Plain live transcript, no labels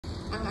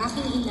Ang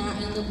aking ina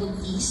ay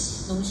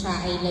nabuntis nung siya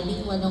ay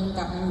 18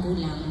 taong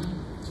gulang,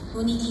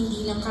 ngunit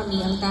hindi lang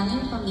kami ang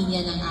tanging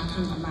pamilya ng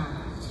aking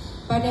ama.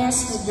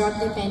 Parehas na drug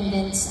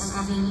dependents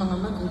ang aking mga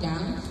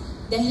magulang,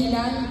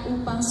 dahilan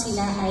upang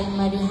sila ay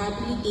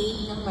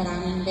ma-rehabilitate ng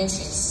maraming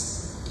beses.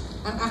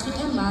 Ang aking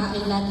ama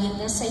ay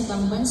laging nasa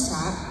ibang bansa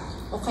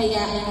o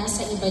kaya ay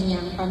nasa iba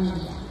niyang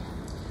pamilya.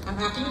 Ang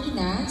aking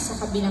ina, sa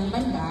kabilang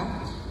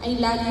banda, ay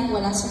laging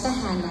wala sa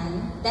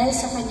tahanan dahil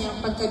sa kanyang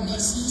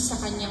pagkabisi sa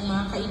kanyang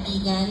mga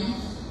kaibigan,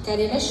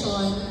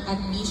 karelasyon at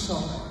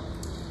bisyo.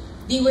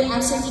 They were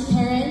absentee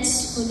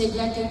parents who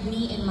neglected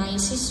me and my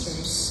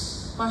sisters.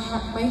 My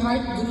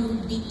heart grew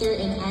bitter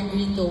and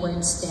angry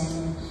towards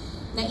them.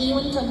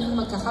 Naiwan kaming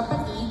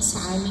magkakapatid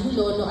sa aming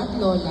lolo at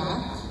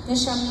lola na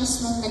siya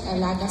mismong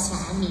nag-alaga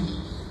sa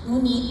amin.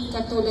 Ngunit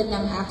katulad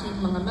ng aking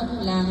mga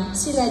magulang,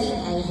 sila rin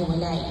ay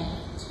hiwalay.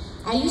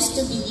 I used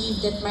to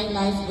believe that my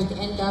life would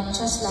end up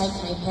just like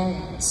my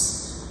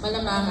parents.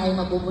 Malamang ay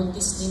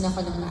mabubuntis din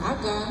ako ng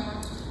maaga,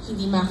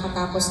 hindi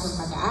makatapos ng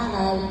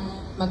pag-aaral,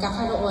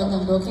 magkakaroon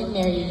ng broken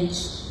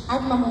marriage,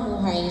 at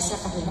mamumuhay sa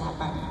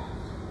kahirapan.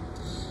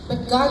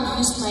 But God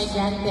used my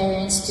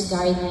grandparents to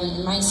guide me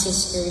and my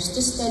sisters to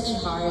study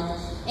hard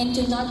and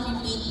to not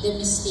repeat the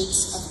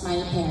mistakes of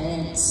my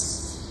parents.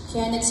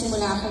 Kaya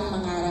nagsimula akong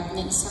mangarap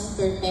ng isang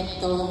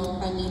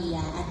perpektong pamilya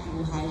at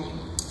buhay.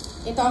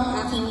 Ito ang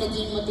aking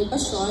naging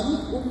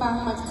motibasyon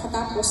upang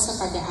magkatapos sa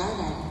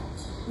pag-aaral.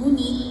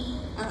 Ngunit,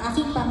 ang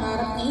aking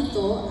pangarap na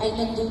ito ay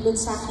nagdulot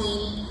sa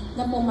akin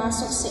na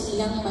pumasok sa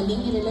ilang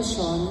maling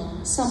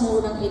relasyon sa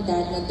murang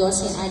edad na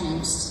 12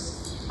 anyos.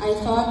 I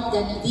thought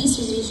that these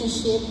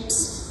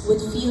relationships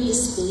would fill the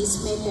space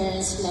my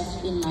parents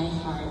left in my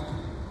heart.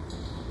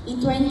 In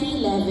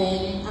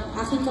 2011, ang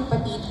aking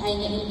kapatid ay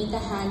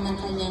naimbitahan ng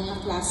kanyang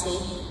kaklase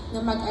na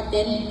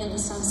mag-attend ng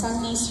isang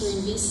Sunday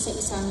service sa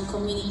isang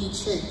community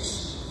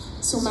church.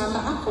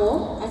 Sumama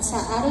ako at sa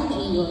araw na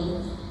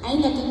iyon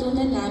ay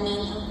natutunan namin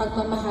ang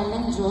pagmamahal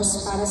ng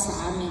Diyos para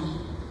sa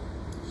amin.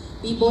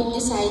 We both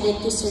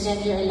decided to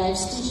surrender our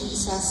lives to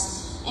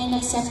Jesus and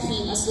accept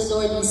Him as the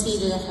Lord and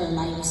Savior of our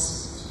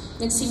lives.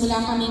 Nagsimula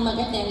kami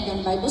mag-attend ng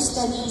Bible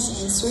studies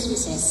and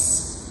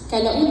services.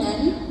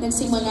 Kalaunan,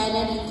 nagsimula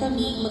na rin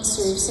kami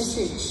mag-serve sa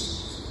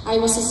church.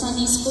 I was a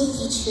Sunday school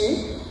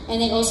teacher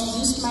and I also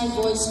used my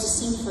voice to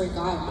sing for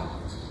God.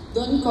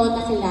 Doon ko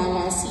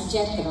nakilala si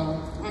Jethro,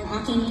 ang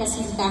aking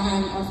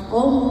kasintahan of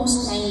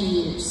almost 9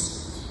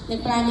 years.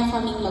 Nagplano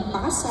kaming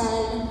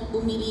magpakasal,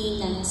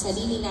 bumili ng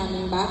sarili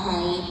naming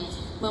bahay,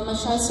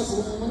 mamasyal sa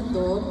buong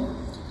mundo,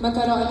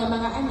 magkaroon ng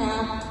mga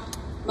anak,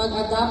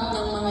 mag-adopt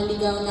ng mga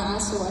ligaw na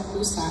aso at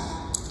pusa.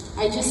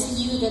 I just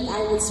knew that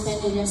I would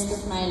spend the rest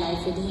of my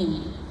life with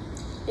him.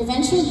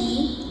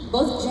 Eventually,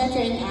 both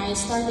Jethro and I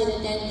started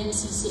attending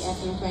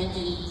CCF in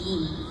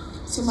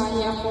 2018.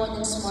 Sumali ako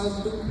ng small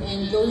group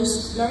and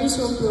Glorious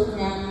Road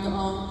program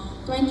noong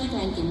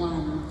 2021.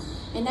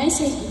 And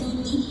as I grew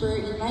deeper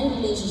in my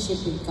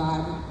relationship with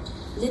God,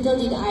 little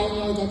did I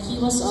know that He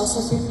was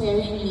also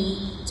preparing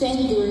me to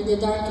endure the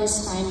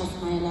darkest time of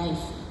my life.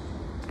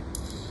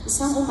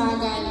 Isang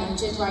umaga ng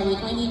January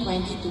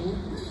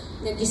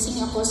 2022, nagising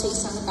ako sa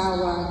isang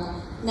tawag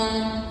na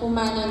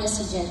pumanaw na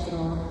si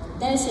Jethro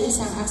dahil sa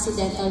isang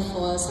accidental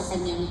fall sa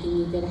kanyang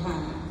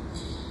tinitirhan.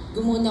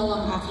 Gumunaw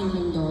ang aking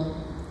mundo.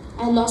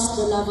 I lost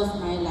the love of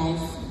my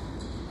life.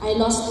 I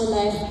lost the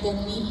life that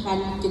we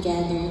had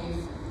together.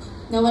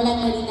 Nawalan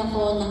na rin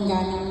ako ng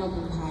ganang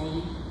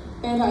mabuhay,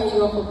 pero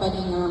ayoko pa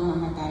rin nga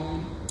mamatay.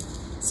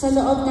 Sa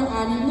loob ng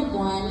 6 na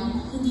buwan,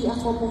 hindi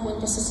ako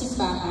pumunta sa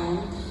simbahan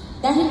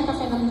dahil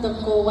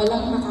pakiramdam ko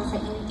walang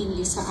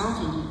makakaintindi sa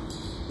akin.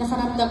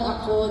 Nakaramdam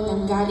ako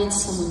ng galit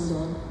sa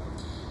mundo.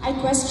 I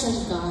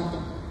questioned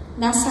God.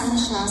 Nasaan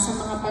siya sa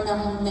mga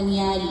panahong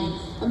nangyari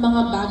ang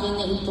mga bagay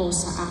na ito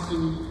sa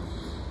akin?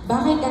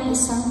 Bakit ang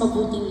isang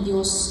mabuting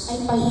Diyos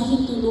ay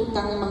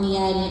pahihintulutang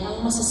mangyari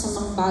ang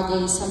masasamang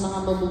bagay sa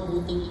mga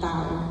mabubuting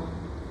tao?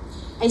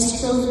 I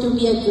strove to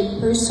be a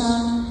good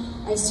person.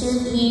 I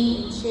served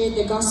Him and shared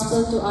the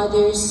gospel to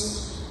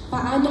others.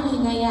 Paano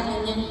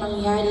hinayaan niyang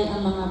mangyari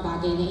ang mga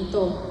bagay na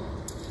ito?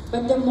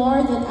 But the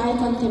more that I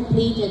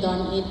contemplated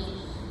on it,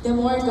 the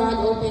more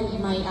God opened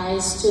my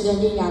eyes to the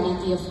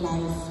reality of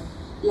life.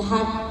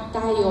 Lahat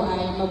tayo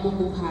ay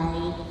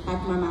mabubuhay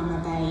at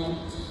mamamatay.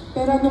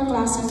 Pero anong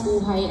klaseng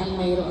buhay ang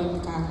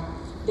mayroon ka?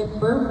 The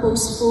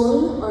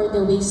purposeful or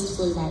the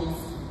wasteful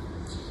life?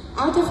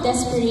 Out of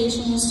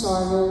desperation and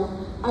sorrow,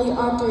 I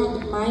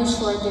uttered my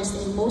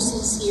shortest and most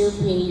sincere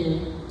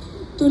prayer.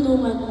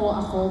 Tulungan mo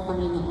ako,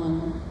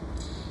 Panginoon.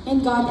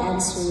 And God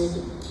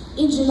answered.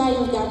 In July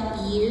of that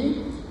year,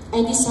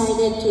 I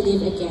decided to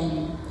live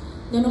again.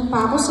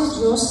 Nanumpa ako sa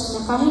Diyos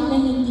na kahit na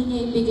hindi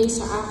niya ibigay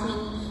sa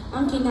akin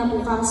ang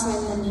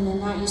kinabukasan na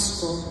ninanais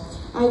ko,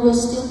 I will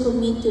still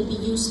commit to be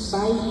used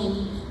by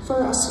Him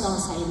for as long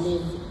as I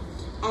live.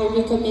 I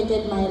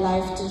recommitted my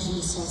life to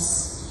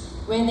Jesus.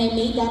 When I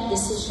made that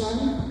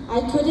decision,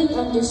 I couldn't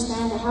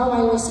understand how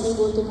I was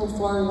able to move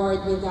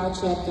forward without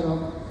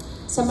Jethro.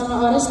 Sa mga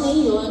oras na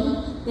iyon,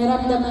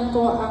 Naramdaman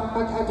ko ang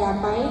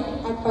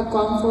pag-agapay at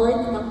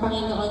pag-comfort ng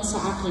Panginoon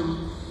sa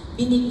akin.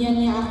 Binigyan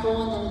niya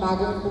ako ng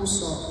bagong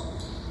puso.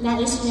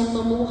 Nais niyang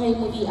mamuhay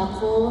muli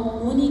ako,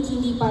 ngunit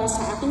hindi para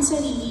sa aking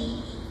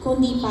sarili,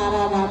 kundi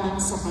para lamang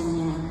sa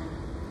Kanya.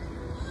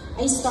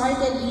 I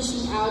started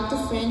reaching out to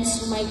friends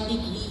who might be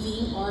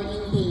grieving or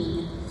in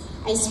pain.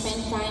 I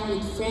spent time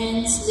with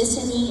friends,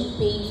 listening and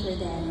praying for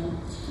them.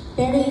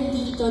 Pero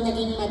hindi ito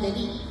naging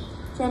madali.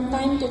 From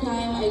time to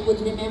time, I would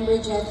remember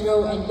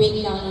Jethro and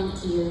break down in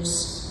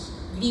tears.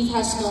 Grief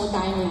has no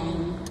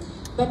timeline.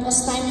 But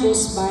as time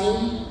goes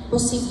by,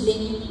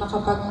 posibleng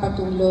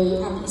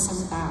makapagpatuloy ang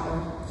isang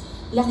tao.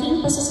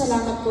 Laking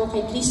pasasalamat ko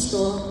kay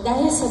Kristo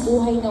dahil sa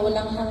buhay na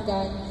walang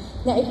hanggan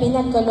na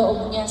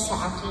ipinagkaloob niya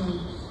sa akin.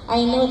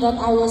 I know that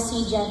I will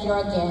see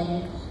Jethro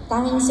again.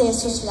 Tanging si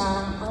Jesus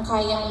lang ang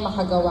kayang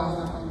makagawa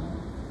noon.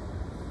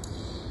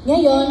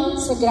 Ngayon,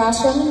 sa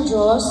grasya ng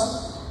Diyos,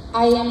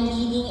 I am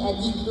leading a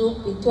D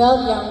group with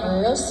 12 young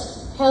girls,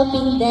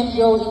 helping them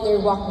grow in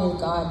their walk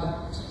with God.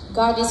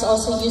 God is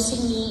also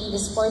using me in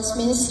the sports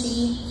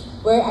ministry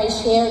where I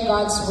share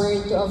God's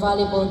Word to a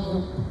volleyball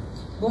group.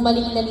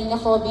 Bumalik na rin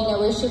ako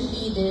bilang worship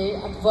leader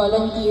at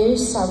volunteer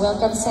sa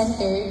Welcome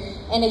Center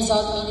and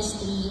Exalt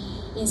Ministry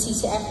in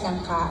CCF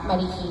Nangka,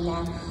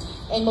 Marikina.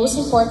 And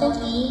most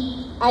importantly,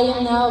 I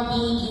am now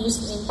being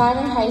used in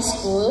Parang High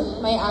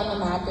School, my alma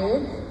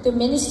mater, to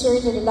minister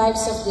to the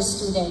lives of the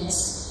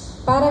students.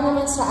 Para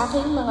naman sa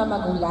aking mga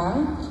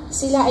magulang,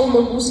 sila ay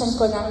lubusan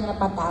ko nang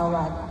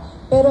napatawad.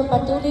 Pero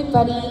patuloy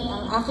pa rin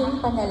ang aking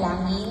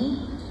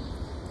panalangin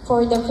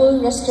for the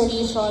full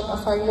restoration of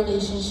our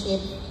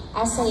relationship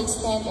as I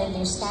extend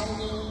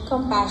understanding,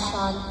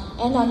 compassion,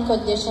 and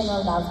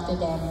unconditional love to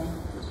them.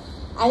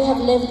 I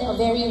have lived a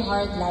very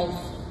hard life,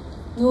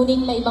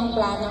 ngunit may ibang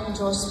plano ng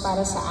Diyos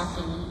para sa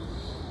akin.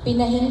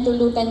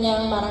 Pinahintulutan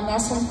niyang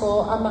maranasan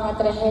ko ang mga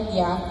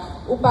trahedya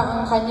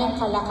upang ang kanyang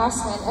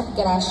kalakasan at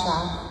grasya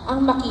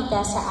ang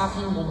makita sa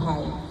aking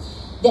buhay.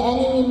 The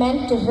enemy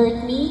meant to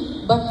hurt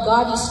me, but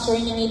God is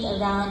turning it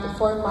around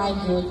for my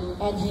good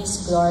and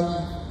His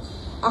glory.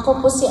 Ako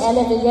po si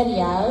Ella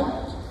Villarreal,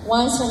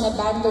 once an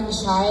abandoned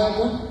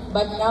child,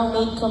 but now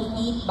made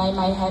complete by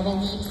my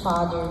Heavenly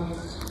Father.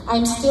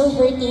 I'm still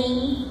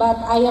hurting, but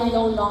I am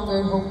no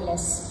longer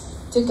hopeless.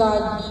 To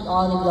God be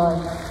all the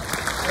glory.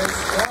 Praise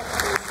God,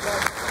 praise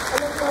God.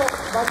 Alam mo,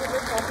 bago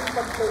din ating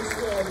pag-praise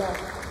ni Ella,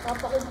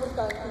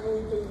 napaka-importante mo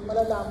ito yung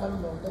malalaman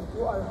mo that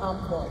you are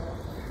humble.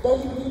 Dahil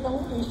hindi na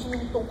yung issue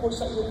yung tungkol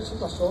sa iyong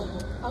sitwasyon.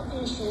 Ang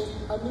issue,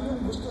 ano yung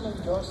gusto ng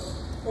Diyos.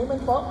 Amen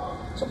po?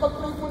 So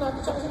pag-pray po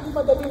natin siya, kasi hindi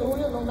madali ho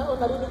yan.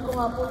 Narinig ko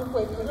nga po yung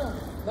kwento niya.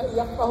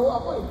 Naiyak pa ho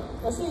ako eh.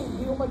 Kasi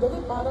hindi mo madali,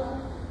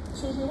 parang,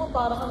 isipin mo,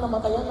 parang ang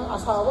namatayan ng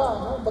asawa.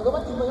 No?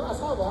 Bagamat iba yung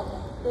asawa,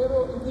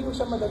 pero hindi mo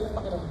siya madaling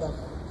pakiramdam.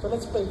 So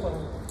let's pray for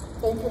her.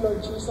 Thank you,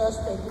 Lord Jesus.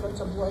 Thank you, Lord,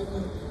 sa buhay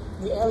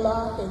ni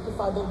Ella. Thank you,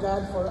 Father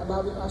God, for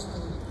allowing us to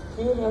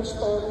hear her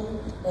story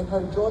and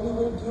her journey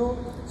with you.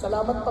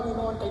 Salamat,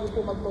 Panginoon, kayo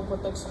po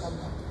magpo-protect sa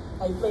kanya.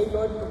 I pray,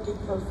 Lord, to keep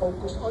her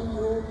focused on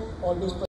you, always